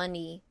Ted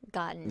Bundy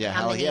gotten? Yeah,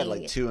 how many, he had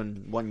like 2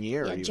 in 1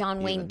 year. Yeah,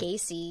 John Wayne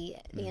Gacy.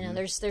 You know,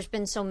 there's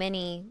been so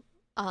many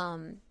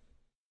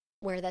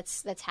where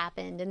that's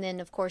happened, and then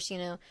of course, you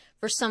know,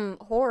 for some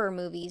horror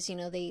movies, you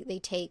know, they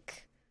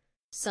take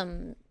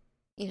some,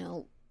 you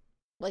know,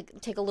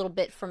 like take a little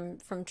bit from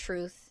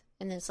truth,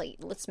 and then it's like,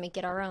 let's make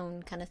it our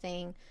own kind of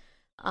thing.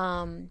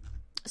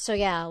 So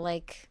yeah,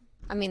 like,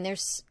 I mean,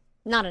 there's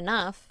not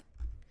enough,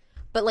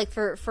 but like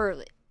for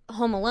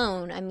Home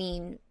Alone, I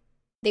mean,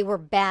 they were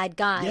bad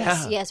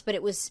guys, yes, but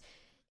it was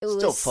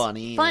still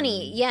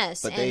funny,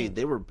 yes, but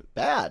they were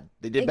bad.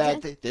 They did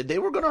bad things. They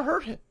were going to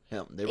hurt him.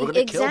 They were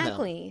going to kill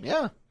him.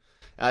 Yeah,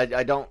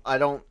 I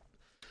don't.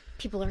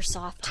 People are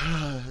soft.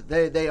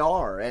 They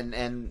are,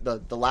 and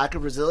the lack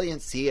of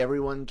resiliency.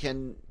 Everyone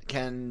can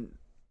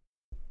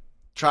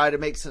try to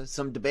make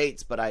some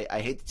debates, but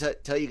I hate to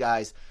tell you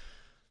guys,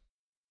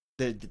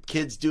 the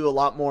kids do a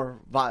lot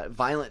more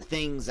violent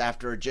things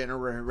after a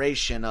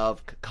generation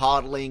of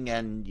coddling,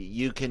 and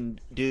you can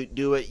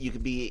do it. You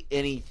can be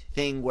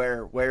anything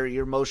where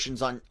your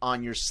emotions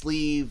on your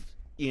sleeve.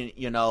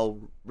 You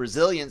know,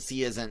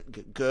 resiliency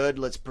isn't good.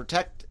 Let's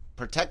protect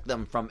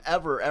them from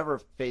ever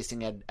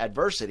facing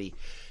adversity.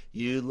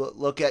 You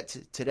look at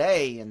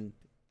today, and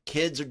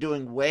kids are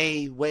doing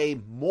way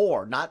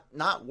more,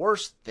 not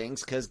worse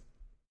things, because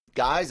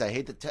guys, I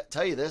hate to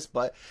tell you this,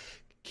 but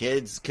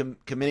kids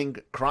committing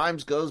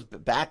crimes goes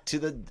back to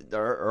the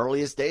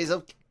earliest days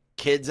of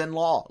kids and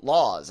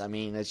laws. I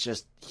mean, it's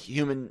just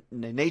human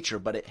nature,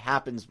 but it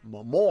happens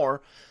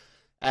more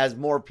as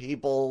more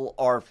people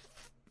are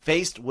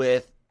faced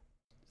with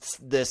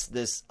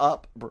this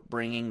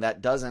upbringing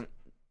that doesn't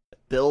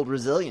build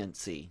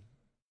resiliency,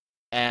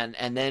 and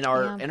then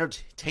our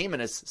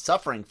entertainment is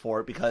suffering for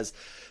it, because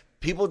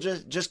people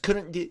just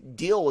couldn't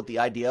deal with the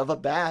idea of a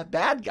bad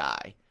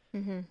guy.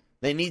 Mm-hmm.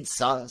 They need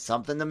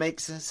something to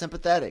make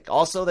sympathetic.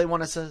 Also, they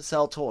want to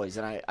sell toys,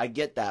 and I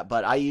get that,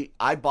 but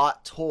I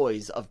bought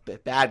toys of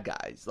bad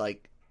guys.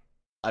 Like,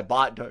 I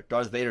bought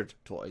Darth Vader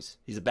toys.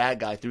 He's a bad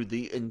guy through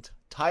the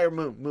entire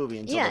movie.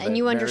 Until and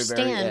you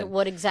understand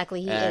what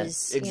exactly he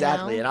is.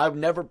 Exactly, you know? and I've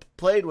never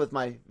played with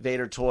my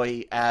Vader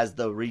toy as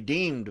the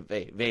redeemed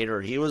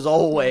Vader. He was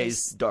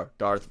always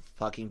Darth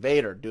fucking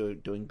Vader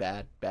doing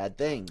bad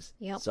things.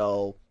 Yep.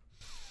 So,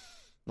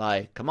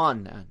 like, come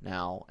on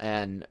now.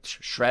 And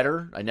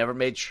Shredder, I never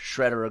made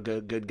Shredder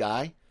a good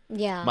guy.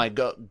 Yeah. My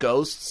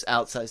ghosts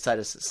outside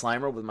of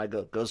Slimer with my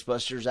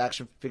Ghostbusters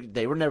action figure,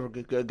 they were never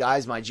good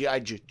guys. My G.I.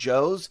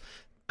 Joes,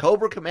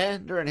 Cobra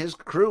Commander and his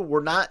crew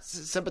were not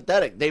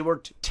sympathetic. They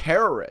were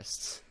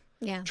terrorists.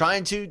 Yeah.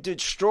 Trying to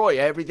destroy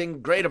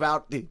everything great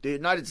about the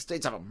United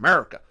States of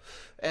America.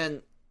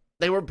 And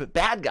they were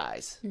bad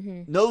guys.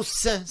 Mm-hmm. No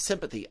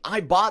sympathy.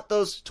 I bought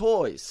those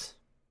toys.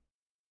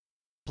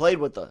 Played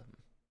with them.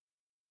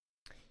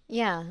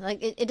 Yeah,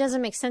 like it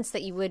doesn't make sense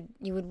that you would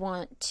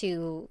want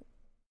to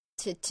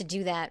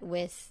do that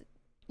with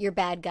your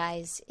bad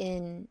guys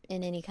in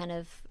any kind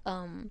of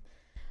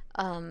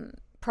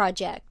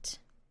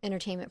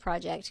entertainment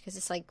project, because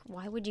it's like,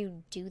 why would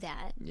you do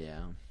that? Yeah.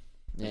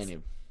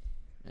 Anyway.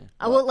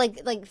 Yeah. Well,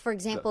 like for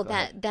example,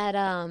 that God,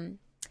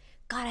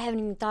 I haven't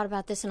even thought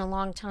about this in a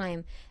long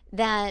time.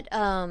 That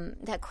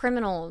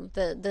criminal,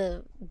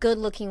 the good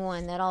looking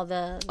one that all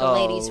the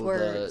ladies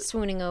were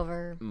swooning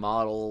over,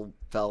 model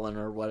felon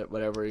or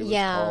whatever he was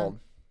called.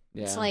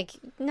 Yeah. It's like,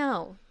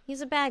 no,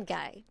 he's a bad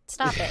guy.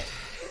 Stop it.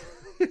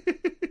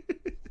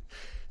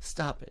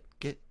 Stop it.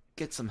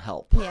 Get some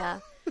help. Yeah.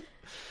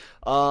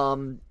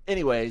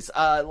 Anyways,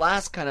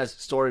 last kind of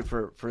story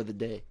for the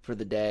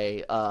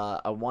day.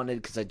 I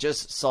wanted, because I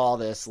just saw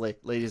this,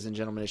 ladies and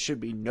gentlemen, it should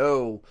be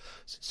no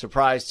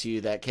surprise to you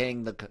that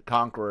Kang the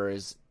Conqueror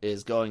is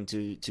going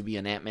to be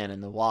an Ant-Man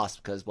and the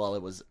Wasp, because, well,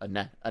 it was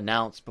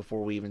announced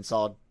before we even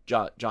saw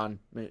Jonathan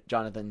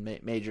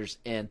Majors,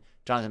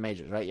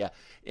 right? Yeah.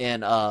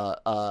 And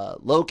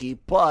Loki,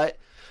 but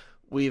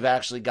we've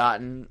actually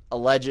gotten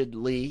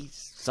allegedly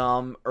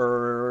some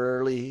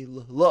early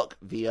look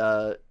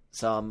via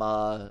some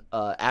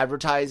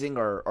advertising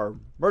or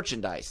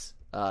merchandise.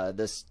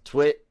 This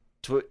twit,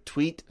 Nako.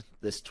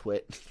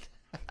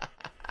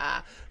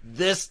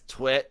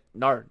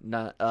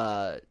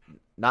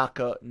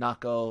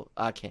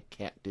 I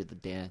can't do the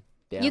damn.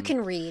 You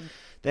can read.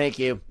 Thank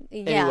you.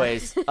 Yeah.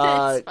 Anyways,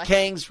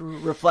 Kang's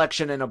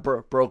reflection in a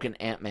broken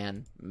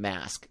Ant-Man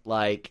mask.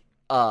 Like,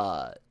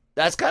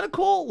 that's kind of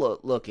cool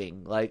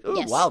looking. Like, ooh,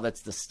 yes. Wow,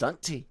 that's the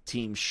stunt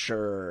team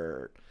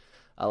shirt.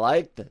 I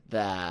like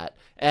that.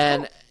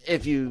 And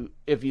if you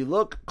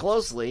look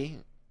closely,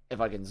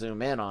 if I can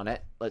zoom in on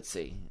it, let's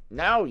see.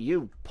 Now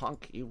you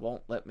punk, you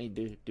won't let me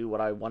do what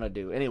I want to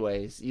do.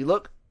 Anyways, you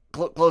look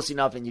close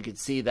enough and you can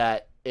see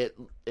that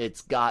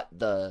it's got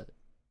the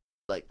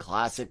like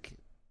classic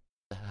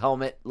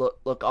helmet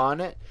look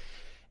on it.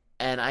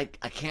 I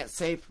can't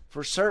say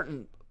for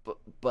certain,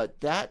 but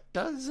that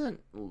doesn't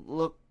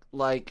look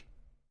like,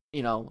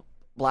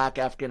 black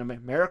African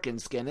American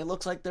skin. It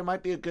looks like there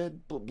might be a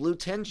good blue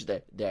tinge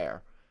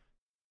there.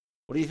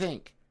 What do you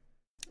think?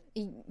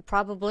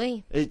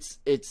 Probably.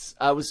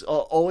 I was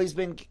always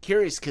been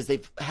curious because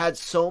they've had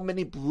so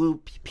many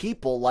blue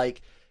people.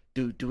 Like,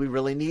 do we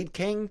really need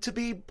Kang to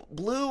be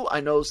blue?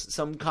 I know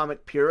some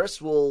comic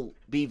purists will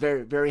be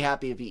very, very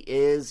happy if he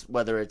is,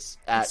 whether it's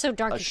at so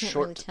dark a you can't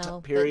short really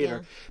tell,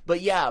 period. But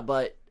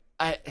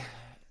I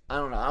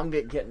don't know. I'm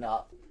getting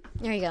up.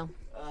 There you go.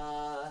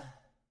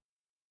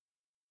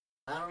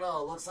 I don't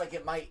know. It looks like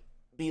it might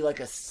be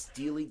like a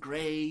steely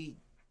gray.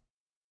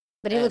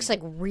 But it looks like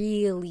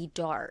really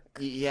dark.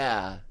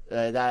 Yeah,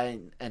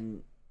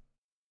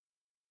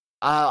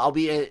 I'll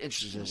be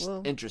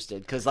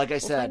interested because, like I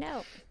said,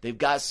 they've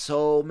got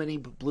so many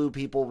blue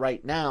people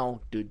right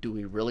now. Do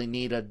we really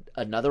need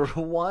another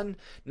one?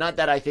 Not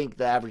that I think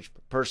the average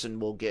person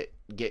will get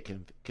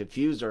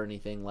confused or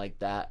anything like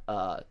that.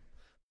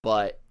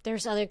 But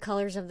there's other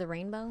colors of the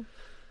rainbow.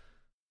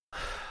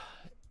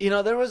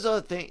 There was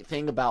a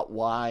thing about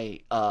why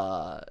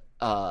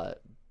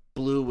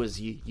blue was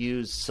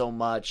used so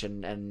much,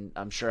 and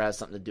I'm sure it has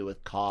something to do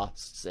with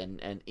costs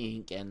and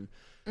ink and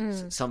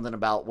something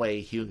about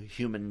way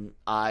human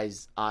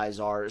eyes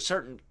are.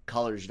 Certain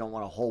colors you don't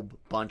want a whole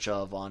bunch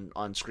of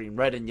on screen.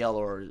 Red and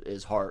yellow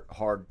is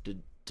hard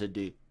to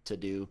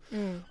do.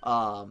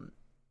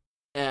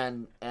 And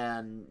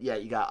yeah,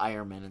 you got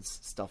Iron Man and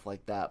stuff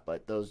like that,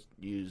 but those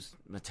use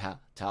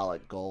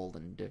metallic gold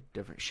and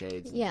different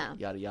shades. Yeah,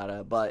 yada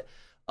yada. But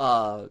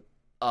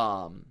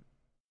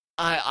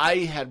I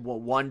had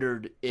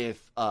wondered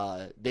if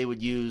they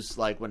would use,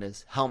 like, when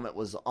his helmet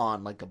was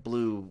on, like a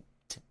blue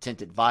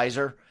tinted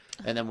visor,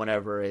 and then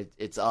whenever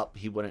it's up,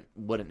 he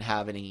wouldn't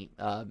have any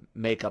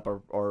makeup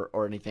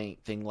or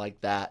anything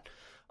like that.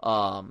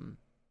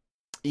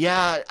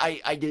 Yeah,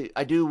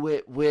 I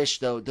do wish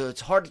though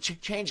it's hard to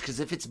change, because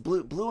if it's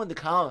blue in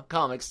the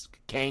comics,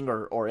 Kang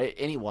or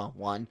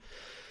anyone,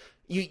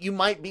 you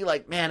might be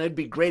like, man, it'd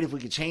be great if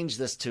we could change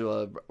this to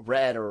a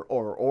red or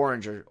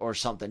orange or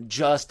something,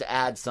 just to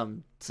add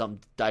some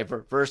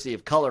diversity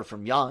of color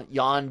from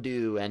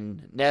Yondu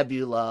and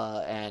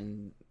Nebula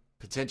and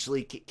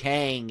potentially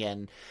Kang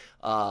and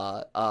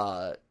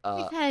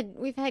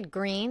we've had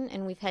green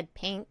and we've had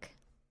pink.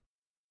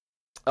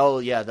 Oh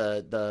yeah,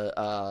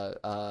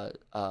 the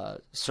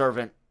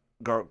servant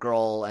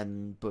girl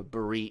and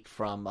Barit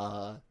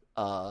from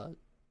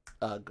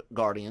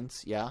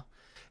Guardians, yeah.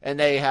 And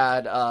they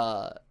had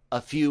a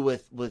few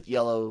with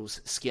yellow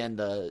skin,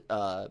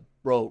 the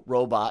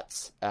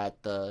robots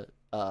at the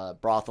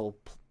brothel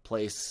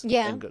place,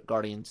 in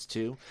Guardians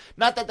 2.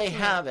 Not that they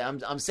have it.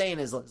 I'm saying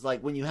is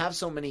like when you have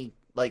so many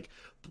like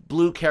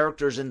blue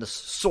characters in the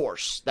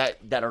source that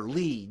are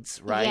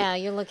leads, right? Yeah,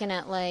 you're looking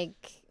at like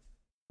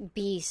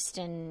Beast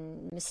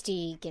and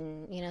Mystique,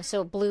 and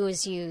so blue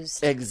is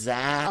used a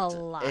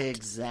lot.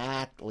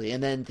 Exactly.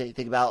 And then think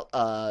about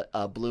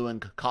blue in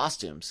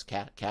costumes: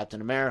 Captain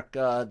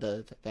America,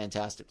 the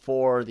Fantastic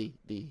Four, the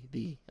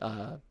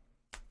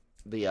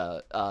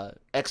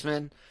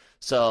X-Men.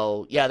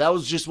 So yeah, that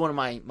was just one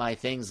of my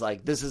things.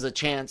 Like, this is a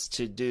chance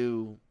to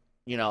do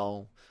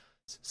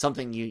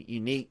something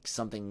unique,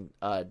 something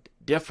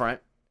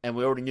different. And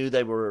we already knew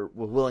they were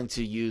willing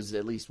to use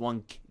at least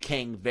one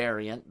Kang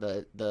variant,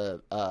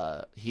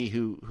 the He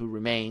Who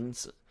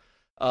Remains,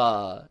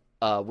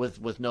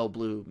 with no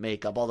blue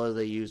makeup, although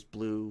they used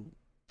blue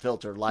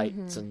filter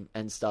lights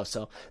and stuff.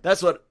 So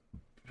that's what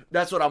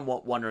I'm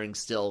wondering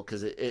still,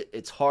 because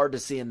it's hard to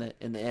see in the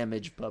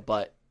image,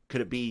 but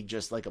could it be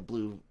just like a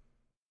blue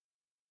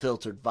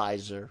filtered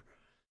visor?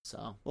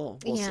 So we'll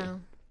see.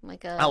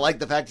 I like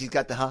the fact he's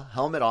got the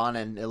helmet on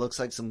and it looks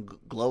like some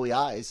glowy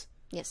eyes.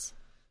 Yes.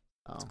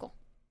 That's cool.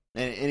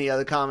 Any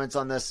other comments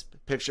on this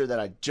picture that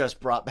I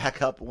just brought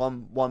back up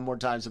one more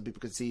time so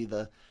people could see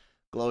the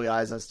glowy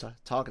eyes I was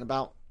talking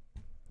about?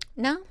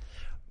 No.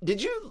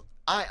 Did you?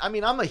 I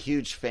mean, I'm a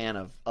huge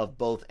fan of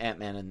both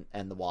Ant-Man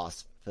and the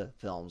Wasp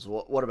films.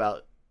 What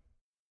about,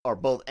 or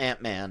both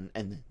Ant-Man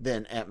and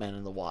then Ant-Man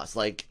and the Wasp?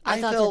 Like,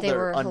 I feel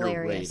they're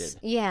underrated. Hilarious.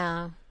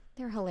 Yeah,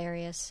 they're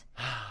hilarious.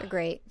 They're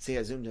great. See,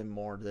 I zoomed in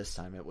more this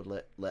time. It would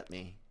let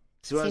me.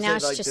 See, now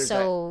it's like, just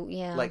so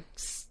like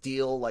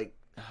steel, like.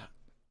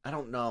 I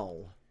don't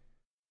know,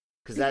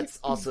 because that's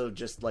also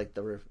just like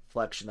the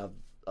reflection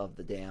of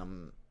the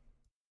damn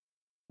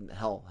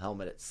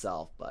helmet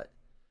itself. But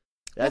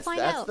that's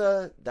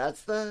the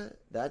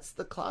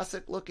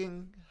classic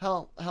looking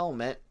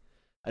helmet.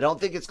 I don't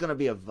think it's going to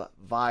be a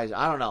visor.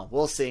 I don't know.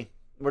 We'll see.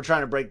 We're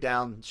trying to break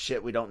down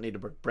shit we don't need to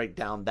break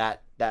down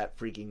that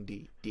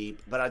freaking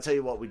deep. But I tell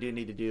you what, we do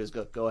need to do is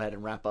go ahead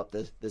and wrap up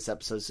this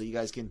episode, so you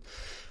guys can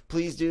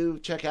please do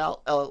check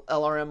out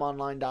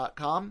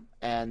lrmonline.com,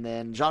 and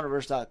then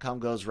genreverse.com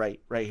goes right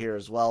here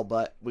as well.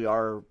 But we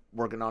are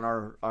working on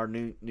our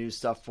new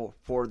stuff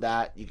for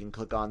that. You can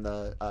click on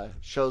the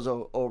shows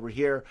over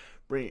here.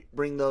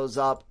 bring those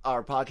up.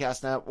 Our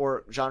podcast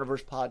network,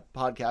 Genreverse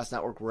Podcast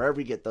Network,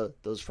 wherever you get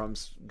those from,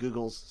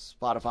 Google,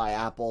 Spotify,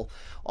 Apple.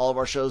 All of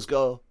our shows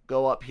go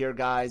up here,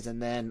 guys,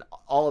 and then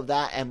all of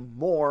that and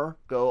more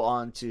go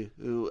onto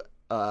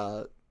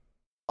LRM's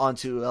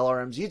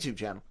YouTube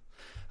channel.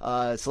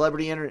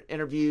 Celebrity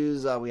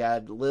interviews. We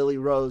had Lily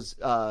Rose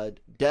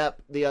Depp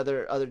the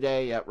other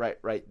day. Yeah,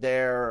 right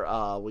there.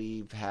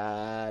 We've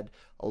had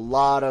a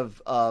lot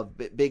of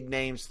big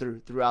names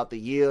throughout the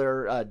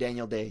year.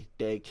 Daniel Day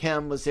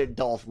Kim was here.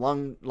 Dolph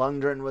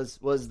Lundgren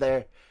was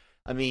there.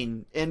 I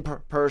mean, in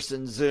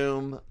person,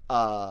 Zoom,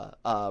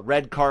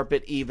 red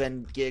carpet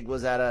even gig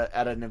was at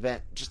an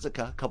event just a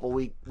couple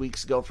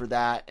weeks ago for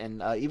that,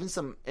 and even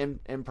some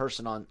in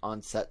person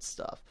on set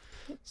stuff.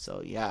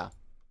 So yeah,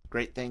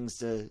 great things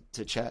to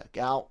check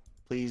out.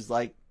 Please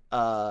like,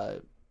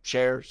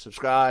 share,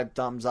 subscribe,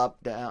 thumbs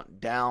up,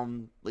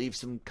 down, leave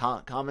some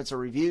comments or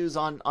reviews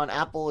on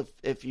Apple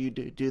if you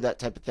do that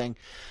type of thing.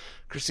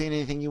 Christine,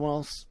 anything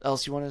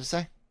else you wanted to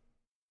say?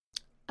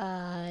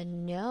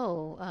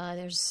 No.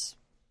 There's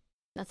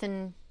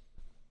nothing.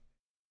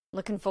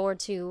 Looking forward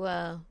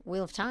to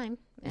Wheel of Time.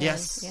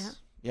 Yes. Yeah.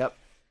 Yep.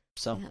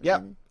 So,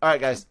 yep. All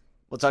right, guys.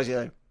 We'll talk to you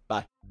later.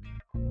 Bye.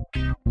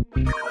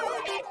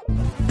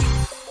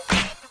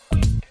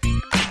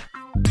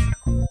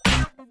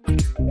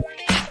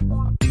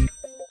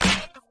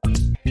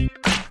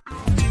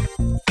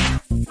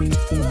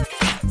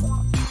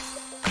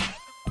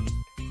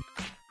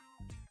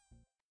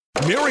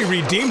 Mary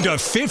redeemed a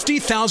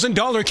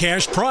 $50,000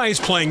 cash prize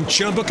playing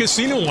Chumba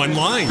Casino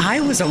online. I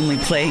was only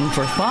playing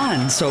for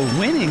fun, so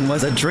winning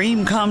was a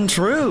dream come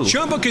true.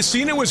 Chumba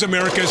Casino is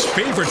America's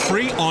favorite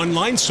free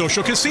online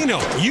social casino.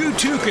 You,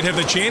 too, could have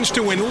the chance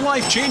to win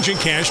life-changing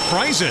cash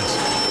prizes.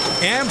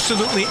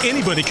 Absolutely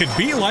anybody could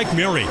be like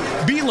Mary.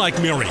 Be like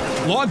Mary.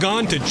 Log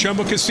on to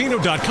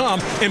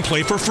ChumbaCasino.com and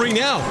play for free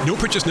now. No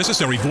purchase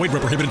necessary. Void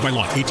where prohibited by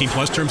law.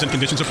 18+ terms and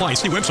conditions apply.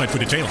 See website for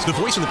details. The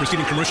voice of the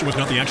preceding commercial was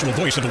not the actual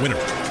voice of the winner.